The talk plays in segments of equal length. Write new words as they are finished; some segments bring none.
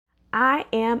I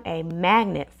am a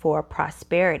magnet for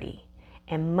prosperity,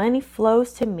 and money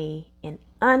flows to me in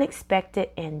unexpected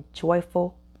and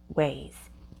joyful ways.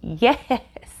 Yes!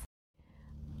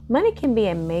 Money can be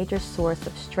a major source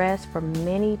of stress for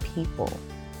many people,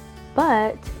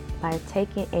 but by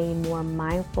taking a more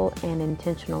mindful and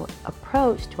intentional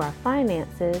approach to our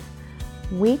finances,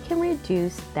 we can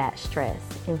reduce that stress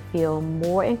and feel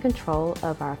more in control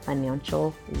of our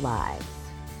financial lives.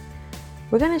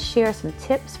 We're going to share some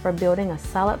tips for building a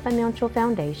solid financial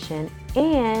foundation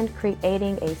and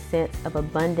creating a sense of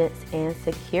abundance and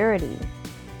security.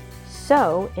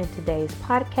 So, in today's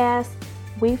podcast,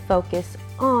 we focus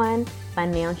on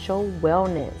financial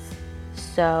wellness.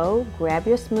 So, grab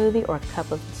your smoothie or cup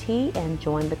of tea and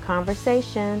join the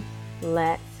conversation.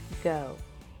 Let's go.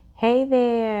 Hey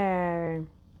there.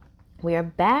 We are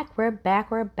back. We're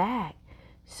back.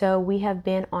 So we have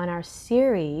been on our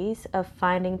series of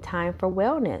finding time for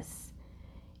wellness,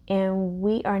 and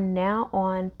we are now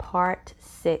on part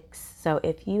 6. So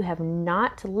if you have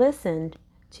not listened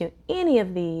to any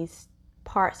of these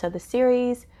parts of the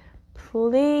series,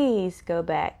 please go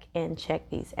back and check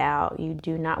these out. You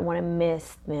do not want to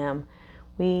miss them.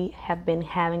 We have been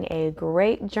having a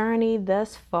great journey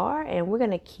thus far, and we're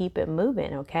going to keep it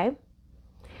moving, okay?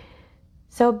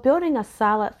 So building a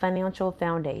solid financial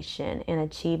foundation and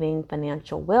achieving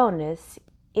financial wellness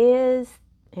is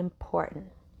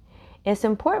important. It's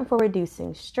important for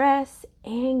reducing stress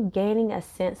and gaining a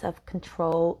sense of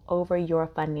control over your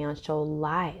financial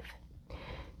life.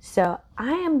 So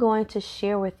I am going to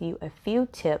share with you a few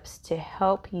tips to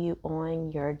help you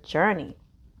on your journey.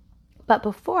 But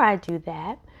before I do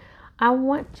that, I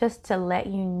want just to let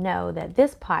you know that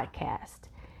this podcast,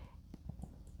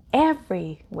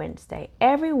 every Wednesday,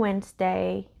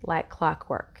 like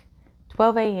clockwork,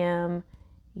 12 a.m.,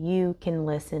 you can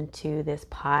listen to this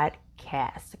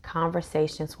podcast,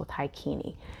 Conversations with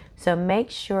Haikini. So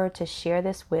make sure to share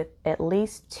this with at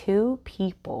least 2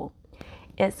 people.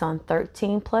 It's on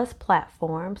 13 plus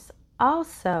platforms.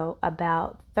 Also,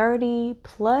 about 30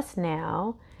 plus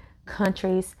now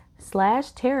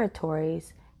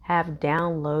countries/territories have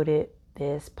downloaded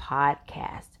this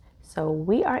podcast. So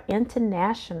we are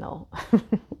international.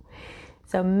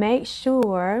 So make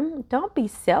sure, don't be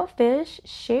selfish,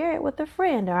 share it with a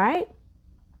friend, all right?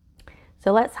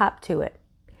 So let's hop to it.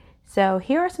 So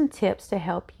here are some tips to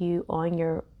help you on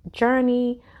your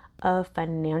journey of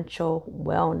financial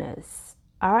wellness.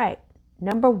 All right,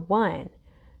 number 1,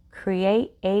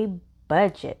 create a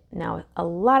budget. Now, a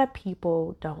lot of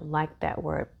people don't like that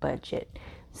word budget.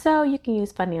 So you can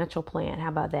use financial plan. How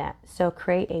about that? So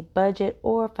create a budget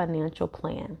or financial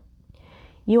plan.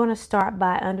 You want to start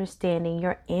by understanding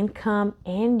your income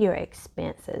and your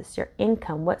expenses. Your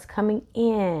income, what's coming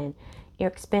in. Your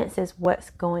expenses, what's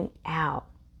going out.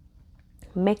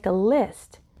 Make a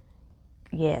list.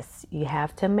 Yes, you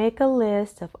have to make a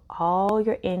list of all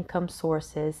your income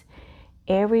sources.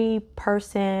 Every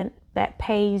person that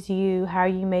pays you, how are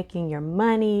you making your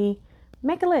money?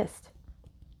 Make a list.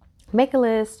 Make a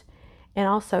list and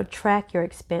also track your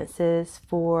expenses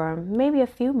for maybe a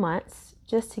few months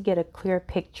just to get a clear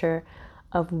picture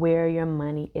of where your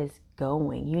money is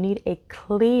going. You need a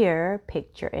clear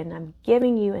picture, and I'm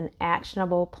giving you an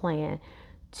actionable plan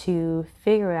to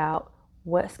figure out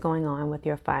what's going on with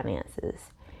your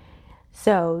finances.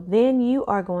 So then you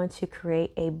are going to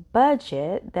create a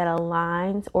budget that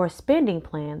aligns, or a spending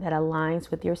plan that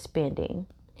aligns with your spending,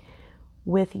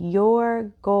 with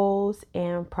your goals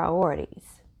and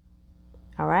priorities.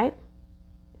 All right?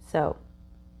 So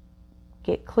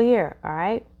get clear, all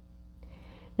right?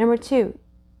 Number 2,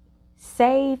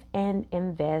 save and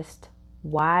invest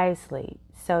wisely.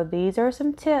 So these are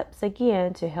some tips,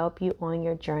 again, to help you on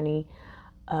your journey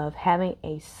of having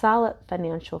a solid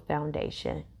financial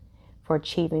foundation for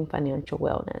achieving financial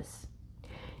wellness.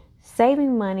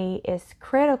 Saving money is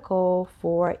critical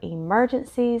for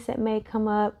emergencies that may come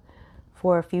up,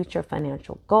 for future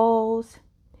financial goals.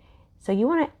 So you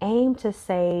want to aim to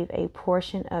save a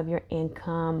portion of your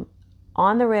income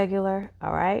on the regular,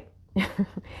 all right?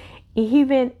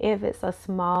 Even if it's a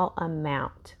small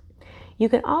amount. You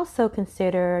can also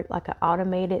consider like an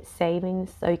automated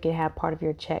savings, so you can have part of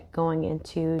your check going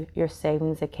into your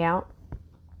savings account.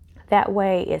 That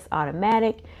way it's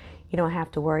automatic. You don't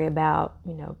have to worry about,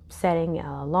 setting an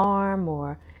alarm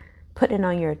or putting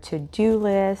on your to-do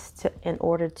list in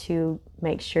order to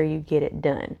make sure you get it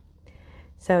done.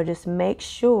 So just make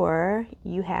sure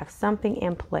you have something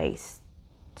in place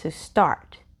to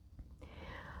start.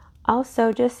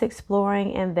 Also, just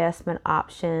exploring investment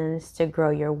options to grow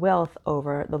your wealth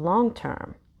over the long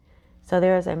term. So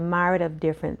there's a myriad of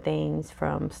different things,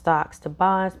 from stocks to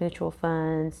bonds, mutual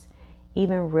funds,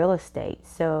 even real estate.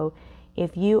 So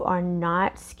if you are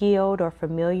not skilled or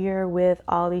familiar with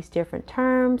all these different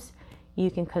terms,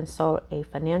 you can consult a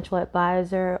financial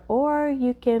advisor, or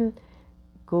you can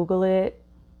Google it,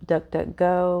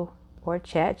 DuckDuckGo, or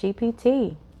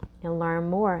ChatGPT and learn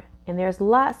more. And there's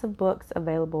lots of books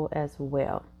available as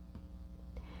well.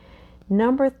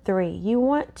 Number 3, you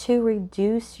want to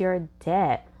reduce your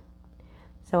debt.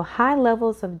 So high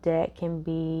levels of debt can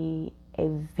be a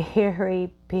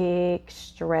very big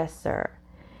stressor.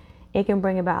 It can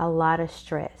bring about a lot of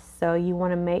stress. So you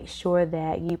want to make sure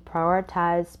that you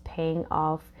prioritize paying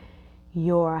off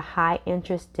your high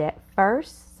interest debt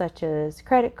first, such as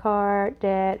credit card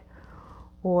debt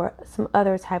or some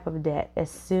other type of debt, as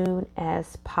soon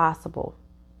as possible.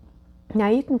 Now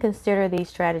you can consider these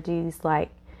strategies like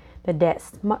the debt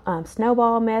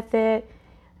snowball method.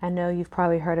 I know you've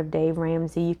probably heard of Dave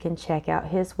Ramsey. You can check out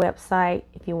his website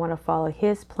if you want to follow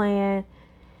his plan,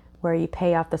 where you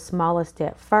pay off the smallest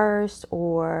debt first,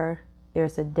 or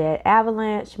there's a debt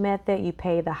avalanche method. You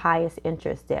pay the highest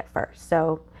interest debt first.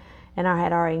 So, and I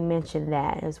had already mentioned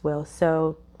that as well.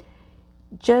 So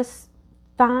just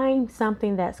find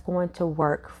something that's going to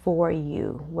work for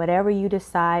you. Whatever you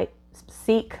decide,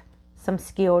 seek some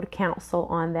skilled counsel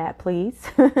on that, please.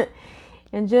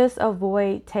 And just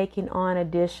avoid taking on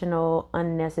additional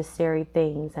unnecessary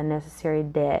things, unnecessary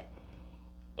debt,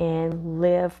 and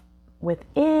live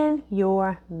within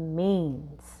your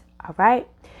means. All right.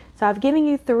 So I've given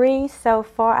you 3 so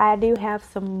far. I do have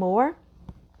some more.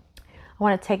 I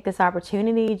want to take this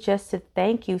opportunity just to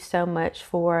thank you so much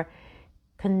for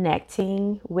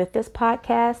connecting with this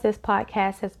podcast. This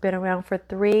podcast has been around for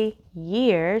 3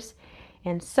 years,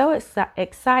 and so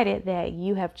excited that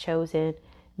you have chosen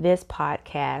this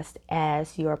podcast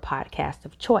as your podcast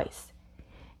of choice.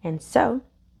 And so,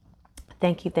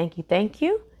 thank you.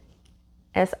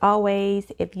 As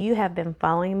always, if you have been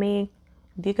following me,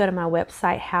 if you go to my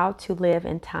website,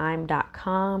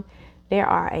 howtoliveintime.com, there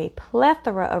are a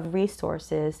plethora of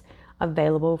resources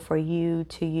available for you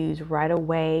to use right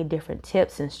away, different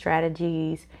tips and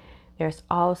strategies. There's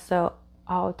also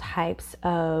all types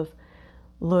of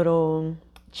little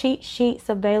cheat sheets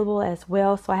available as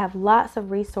well. So I have lots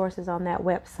of resources on that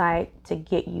website to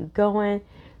get you going,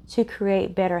 to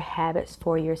create better habits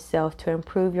for yourself, to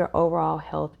improve your overall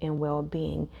health and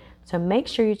well-being. So make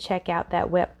sure you check out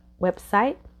that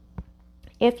website.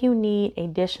 If you need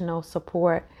additional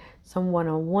support, some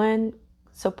one-on-one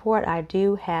support, I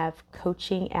do have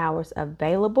coaching hours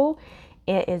available.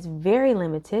 It is very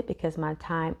limited because my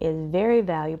time is very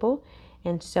valuable.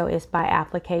 And so it's by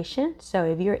application. So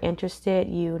if you're interested,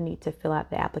 you need to fill out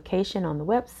the application on the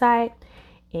website,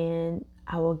 and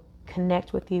I will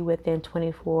connect with you within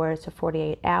 24 to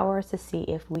 48 hours to see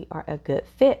if we are a good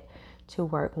fit to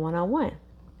work one-on-one.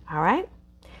 All right.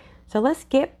 So let's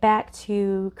get back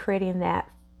to creating that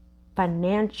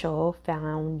financial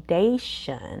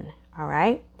foundation. All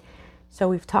right. So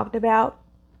we've talked about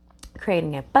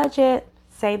creating a budget,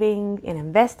 saving and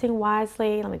investing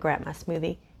wisely. Let me grab my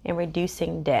smoothie. And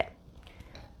reducing debt.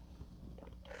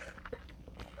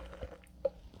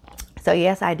 So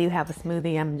yes, I do have a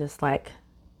smoothie. I'm just like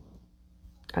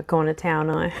going to town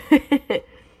on.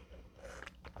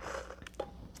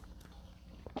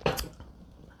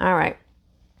 All right.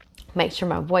 Make sure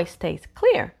my voice stays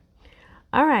clear.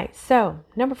 All right. So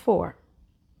number 4,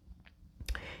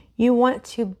 you want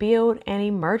to build an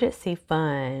emergency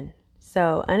fund.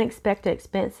 So unexpected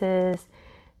expenses,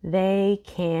 they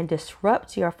can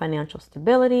disrupt your financial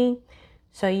stability.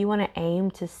 So you want to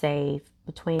aim to save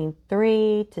between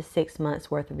 3 to 6 months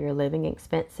worth of your living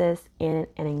expenses in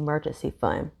an emergency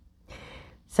fund.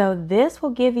 So this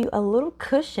will give you a little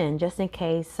cushion just in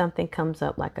case something comes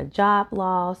up, like a job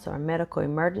loss or a medical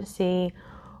emergency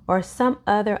or some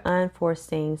other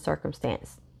unforeseen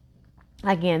circumstance.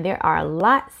 Again, there are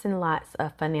lots and lots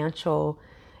of financial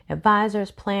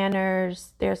advisors,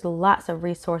 planners. There's lots of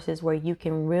resources where you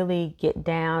can really get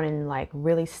down and like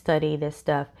really study this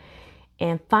stuff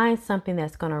and find something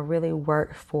that's going to really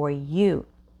work for you.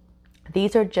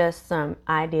 These are just some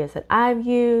ideas that I've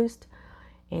used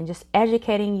and just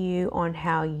educating you on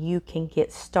how you can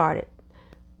get started.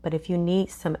 But if you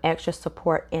need some extra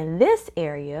support in this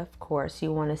area, of course,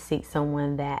 you want to seek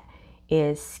someone that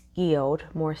is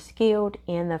more skilled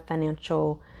in the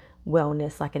financial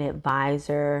wellness, like an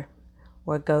advisor,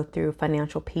 or go through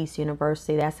Financial Peace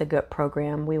University. That's a good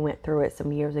program. We went through it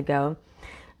some years ago.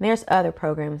 And there's other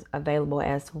programs available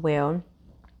as well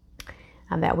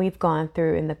that we've gone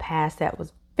through in the past that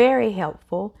was very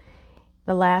helpful.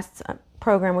 The last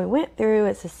program we went through,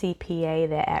 it's a CPA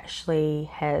that actually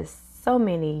has so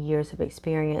many years of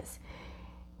experience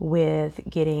with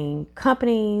getting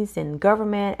companies and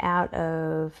government out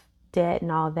of debt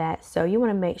and all that. So you want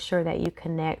to make sure that you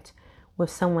connect with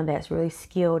someone that's really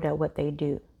skilled at what they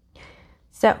do.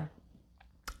 So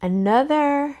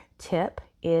another tip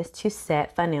is to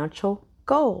set financial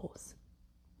goals.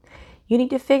 You need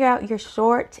to figure out your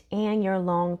short and your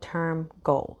long-term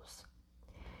goals.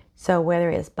 So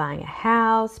whether it's buying a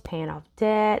house, paying off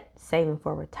debt, saving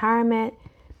for retirement,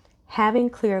 having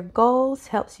clear goals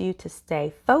helps you to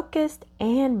stay focused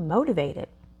and motivated.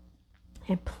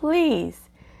 And please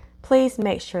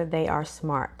make sure they are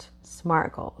smart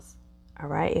goals. All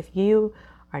right. If you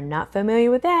are not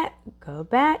familiar with that, go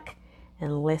back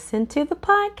and listen to the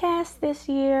podcast this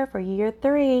year for year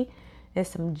 3. There's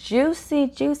some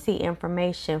juicy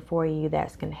information for you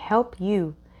that's going to help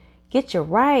you get you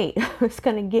right. It's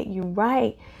going to get you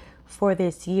right for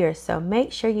this year. So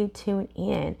make sure you tune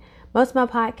in. Most of my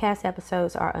podcast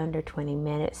episodes are under 20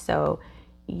 minutes, so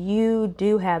you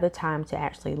do have the time to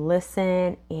actually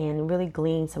listen and really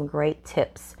glean some great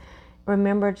tips.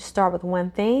 Remember to start with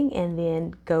one thing and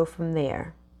then go from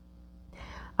there.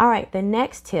 All right, the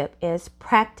next tip is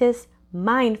practice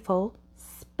mindful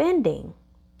spending.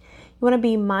 You want to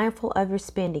be mindful of your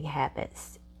spending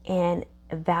habits and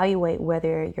evaluate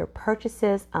whether your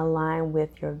purchases align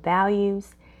with your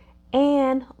values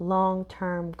and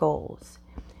long-term goals.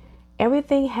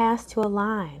 Everything has to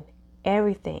align.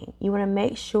 Everything. You want to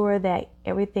make sure that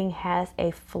everything has a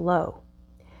flow.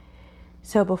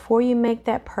 So before you make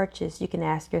that purchase, you can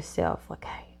ask yourself,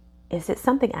 okay, is it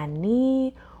something I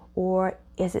need or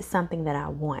is it something that I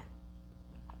want?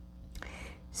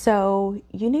 So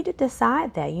you need to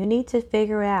decide that. You need to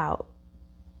figure out,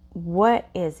 what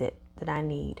is it that I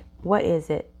need? What is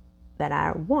it that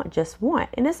I want? Just want.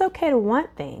 And it's okay to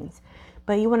want things,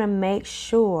 but you want to make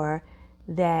sure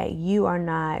that you are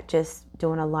not just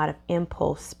doing a lot of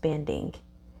impulse spending.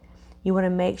 You want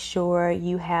to make sure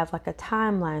you have like a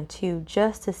timeline too,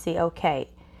 just to see, okay,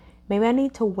 maybe I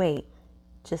need to wait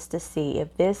just to see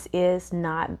if this is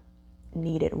not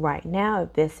needed right now.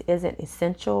 If this isn't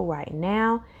essential right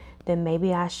now, then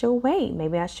maybe I should wait.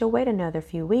 Maybe I should wait another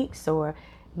few weeks or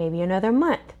maybe another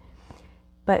month.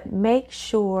 But make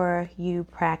sure you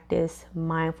practice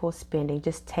mindful spending,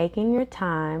 just taking your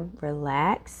time,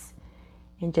 relax,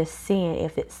 and just seeing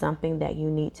if it's something that you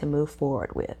need to move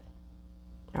forward with.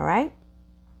 All right?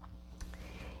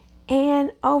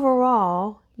 And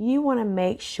overall, you want to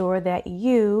make sure that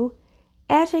you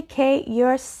educate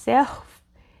yourself.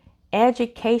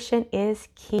 Education is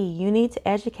key. You need to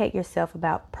educate yourself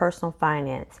about personal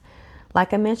finance.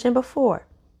 Like I mentioned before,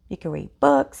 you can read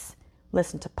books,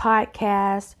 listen to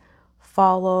podcasts,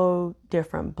 follow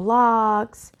different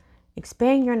blogs,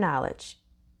 expand your knowledge.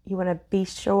 You want to be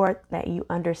sure that you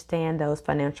understand those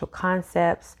financial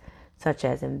concepts such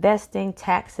as investing,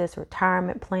 taxes,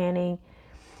 retirement planning,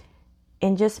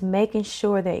 and just making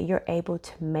sure that you're able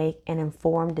to make an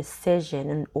informed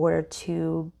decision in order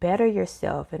to better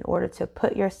yourself, in order to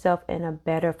put yourself in a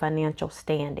better financial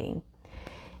standing.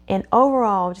 And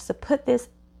overall, just to put this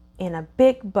in a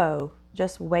big bow,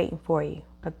 just waiting for you,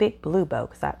 a big blue bow,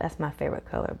 because that's my favorite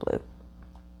color, blue.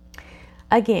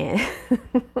 Again,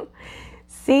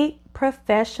 seek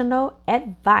professional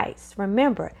advice.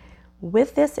 Remember,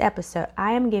 with this episode,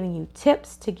 I am giving you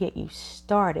tips to get you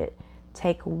started.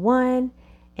 Take one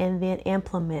and then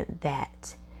implement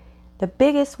that. The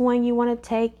biggest one you want to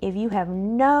take, if you have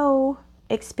no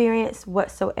experience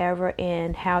whatsoever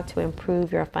in how to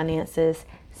improve your finances,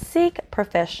 seek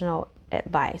professional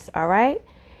advice, all right?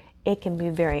 It can be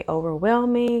very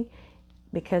overwhelming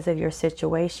because of your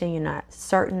situation. You're not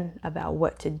certain about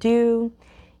what to do.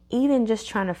 Even just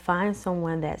trying to find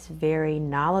someone that's very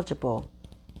knowledgeable.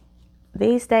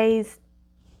 These days,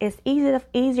 it's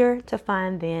easier to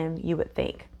find than you would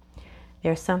think.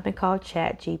 There's something called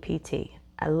ChatGPT.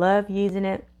 I love using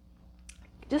it.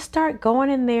 Just start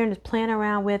going in there and just playing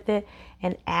around with it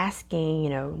and asking,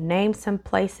 name some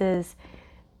places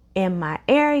in my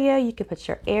area. You can put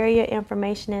your area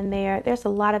information in there. There's a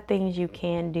lot of things you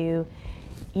can do.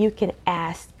 You can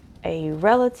ask a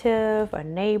relative, a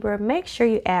neighbor. Make sure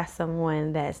you ask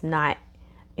someone that's not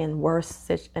in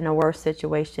a worse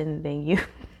situation than you.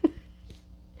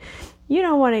 You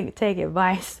don't want to take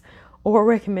advice or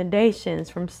recommendations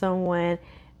from someone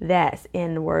that's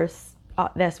in a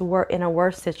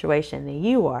worse situation than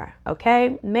you are.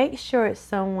 Okay, make sure it's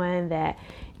someone that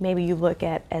maybe you look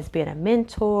at as being a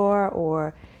mentor,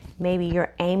 or maybe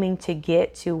you're aiming to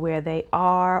get to where they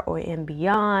are or in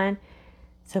beyond.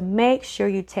 So make sure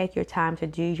you take your time to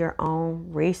do your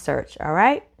own research. All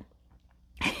right.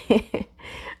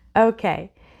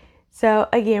 Okay. So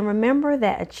again, remember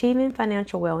that achieving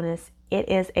financial wellness it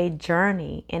is a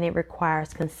journey and it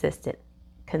requires consistent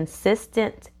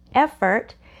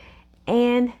effort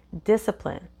and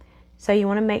discipline. So you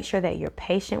want to make sure that you're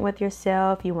patient with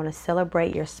yourself. You want to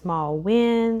celebrate your small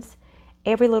wins,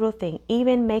 every little thing,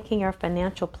 even making your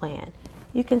financial plan.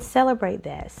 You can celebrate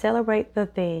that. Celebrate the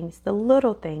things, the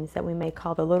little things that we may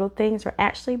call the little things are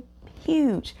actually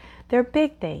huge. They're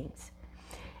big things.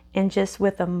 And just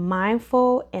with a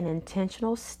mindful and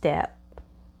intentional step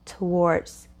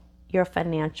towards your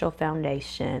financial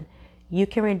foundation, you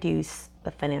can reduce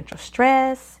the financial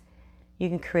stress. You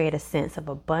can create a sense of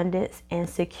abundance and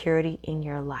security in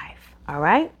your life. All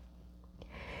right?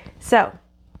 So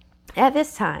at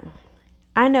this time,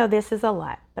 I know this is a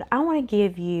lot, but I want to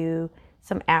give you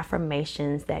some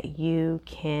affirmations that you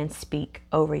can speak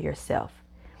over yourself.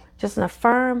 Just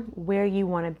affirm where you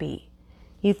want to be.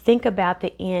 You think about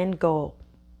the end goal.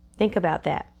 Think about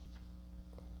that.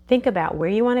 Think about where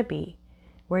you want to be,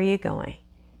 where you're going,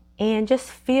 and just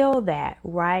feel that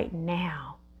right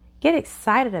now. Get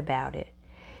excited about it.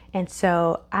 And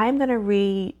so I'm going to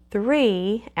read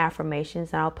 3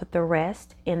 affirmations, and I'll put the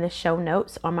rest in the show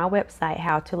notes on my website,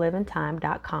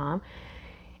 howtoliveintime.com.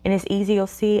 And it's easy. You'll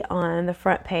see on the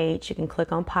front page, you can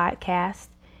click on podcast.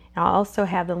 And I'll also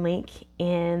have the link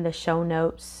in the show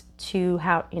notes to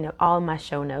all of my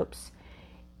show notes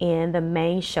in the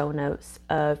main show notes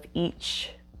of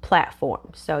each platform.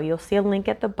 So you'll see a link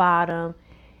at the bottom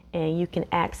and you can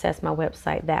access my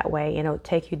website that way, and it'll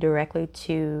take you directly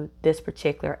to this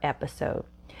particular episode.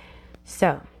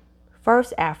 So,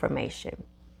 first affirmation,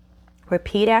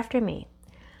 repeat after me.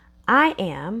 I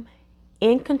am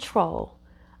in control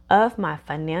of my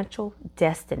financial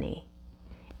destiny,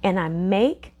 and I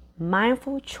make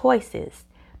mindful choices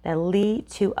that lead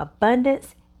to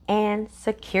abundance and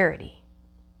security.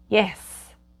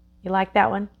 Yes, you like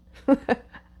that one?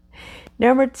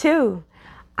 Number 2,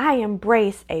 I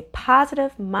embrace a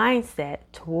positive mindset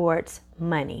towards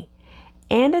money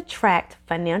and attract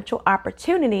financial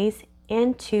opportunities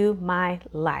into my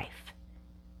life.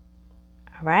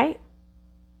 All right?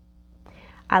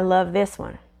 I love this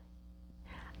one.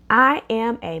 I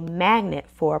am a magnet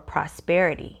for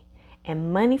prosperity,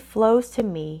 and money flows to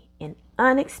me in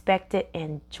unexpected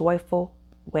and joyful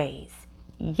ways.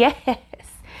 Yes.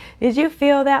 Did you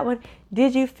feel that one?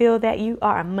 Did you feel that you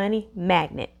are a money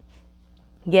magnet?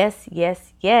 Yes,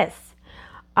 yes, yes.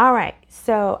 All right.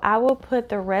 So I will put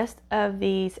the rest of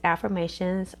these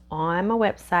affirmations on my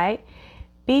website.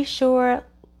 Be sure,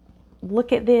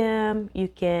 look at them. You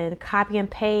can copy and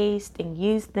paste and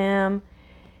use them.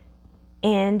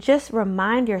 And just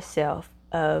remind yourself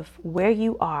of where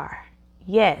you are.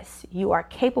 Yes, you are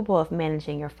capable of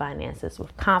managing your finances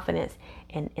with confidence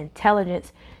and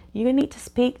intelligence. You need to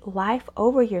speak life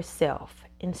over yourself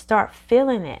and start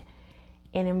feeling it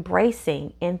and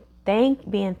embracing and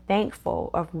being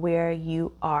thankful of where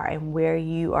you are and where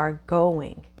you are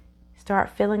going.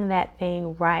 Start feeling that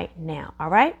thing right now. All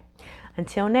right?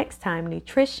 Until next time,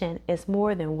 nutrition is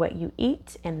more than what you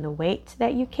eat and the weight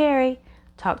that you carry.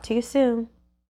 Talk to you soon.